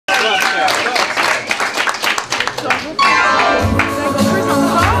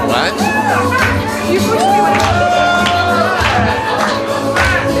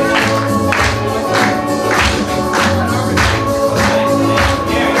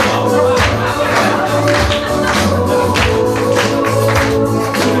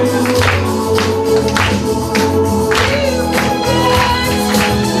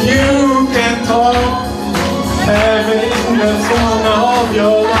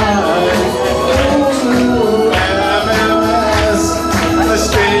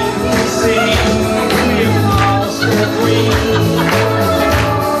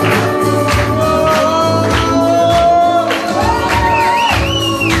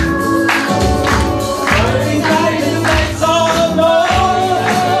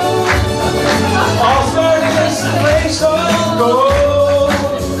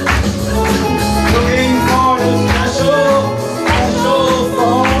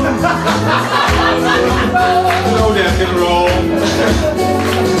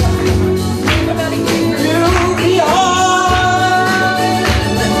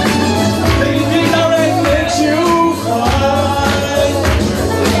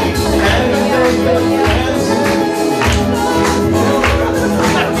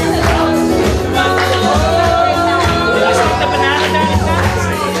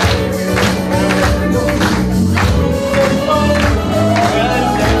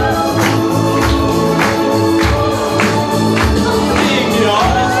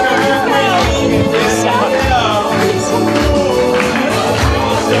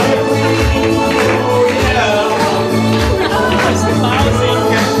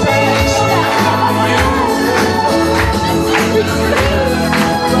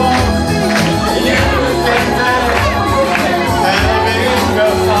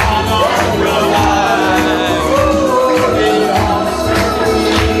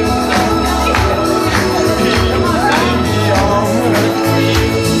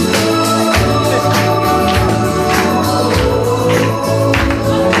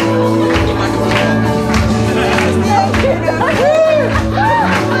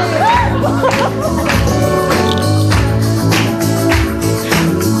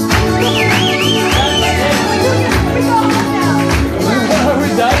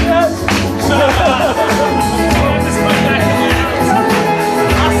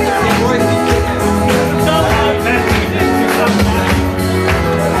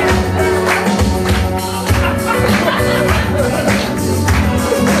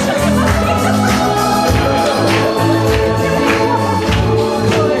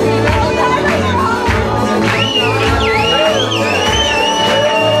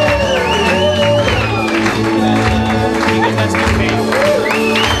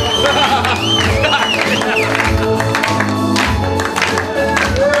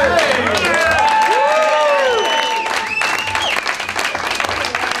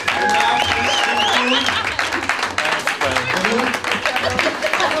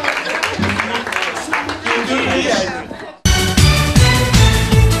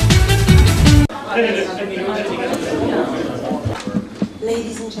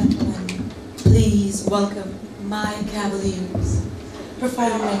Ladies and gentlemen, please welcome my Cavaliers,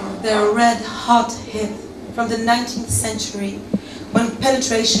 performing their red-hot hit from the 19th century when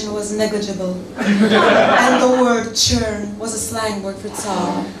penetration was negligible and the word churn was a slang word for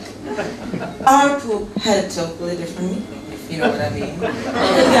tar. Our poop had a totally different meaning, if you know what I mean.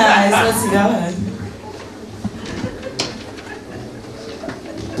 Hey guys, let's go.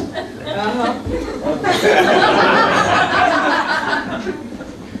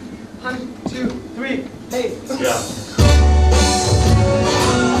 One, two, three, hey. Yeah.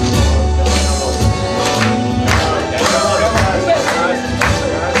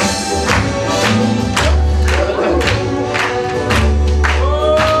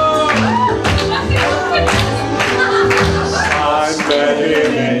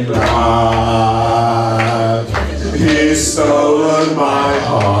 He's stolen my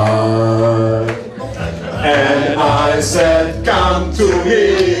heart, and I said, come to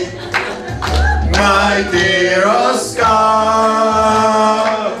me, my dear Oskar.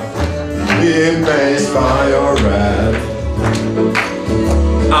 Amazed by your red,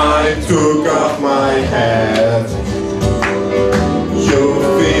 I took off my hat. You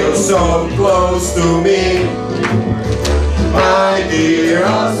feel so close to me, my dear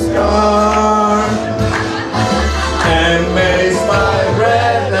Oskar. Amazed by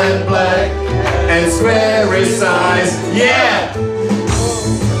red and black and square size, yeah!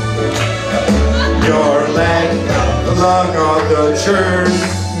 Your leg, the lug on the churn,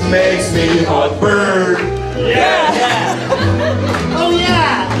 makes me hot burn. Yeah! Oh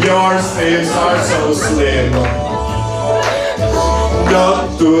yeah! Your sleeves are so slim,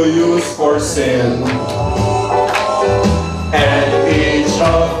 not to use for sin. And each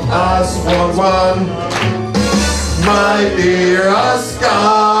of us want one, my dear Oskar.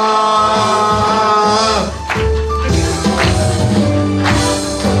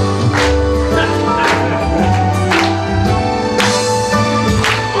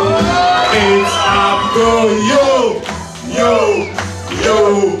 It's up to you, you, you,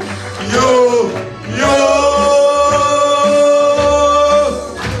 you, you.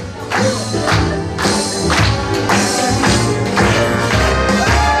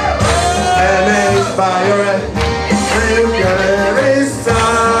 Amazed by your very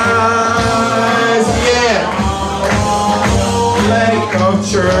size, yeah. Lake of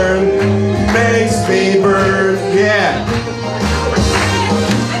churn makes me burn, yeah.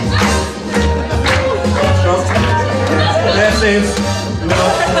 That is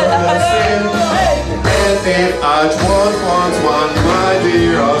not the sin. And if I want one, my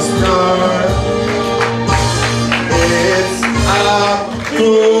dear Oskar, it's up to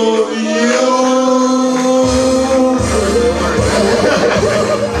you.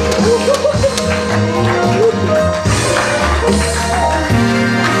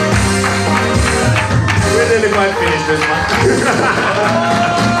 We didn't quite finish this one.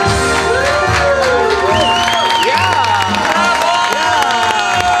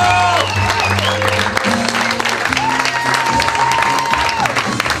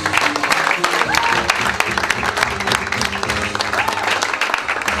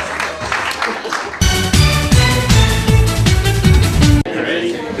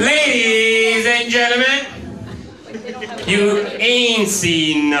 Ladies and gentlemen, you ain't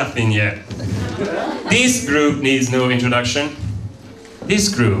seen nothing yet. This group needs no introduction. This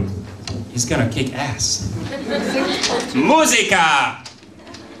group is gonna kick ass. Musica!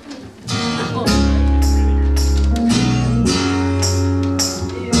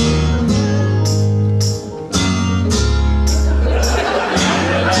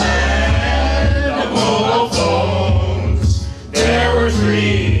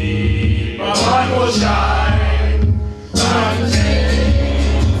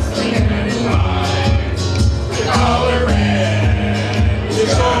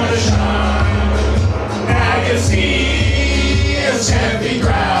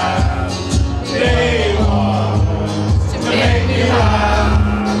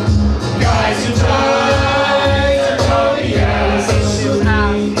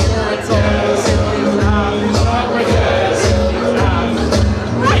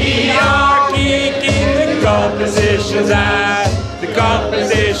 The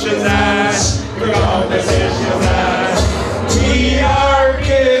competition's ass, the competition's ass. We are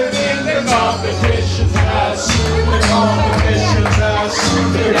kicking the competition's ass, the competition's ass,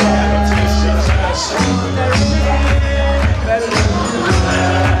 the competition's ass.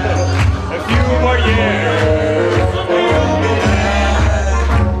 A few more years.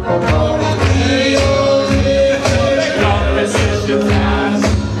 The competition's ass,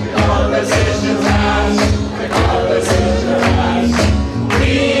 the competition's ass.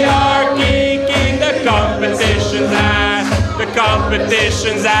 We are kicking the competition's ass, the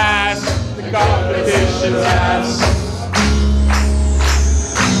competition's ass, the competition's ass.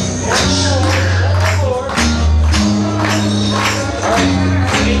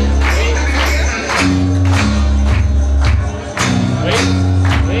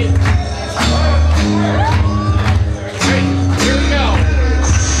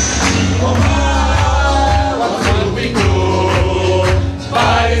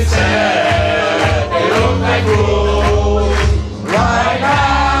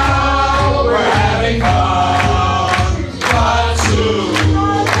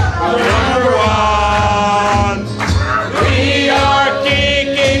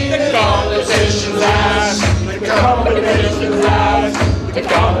 The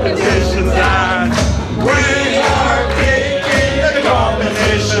competition's ass. We are kicking the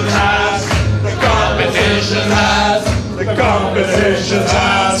competition's ass. The competition's ass. The competition's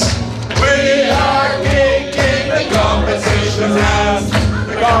ass. We are kicking the competition's ass.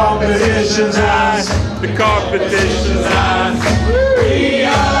 The competition's ass. The competition's ass. We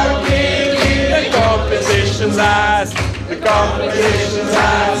are kicking the competition's ass. The competition's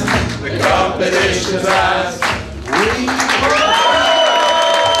ass. The competition's ass. We are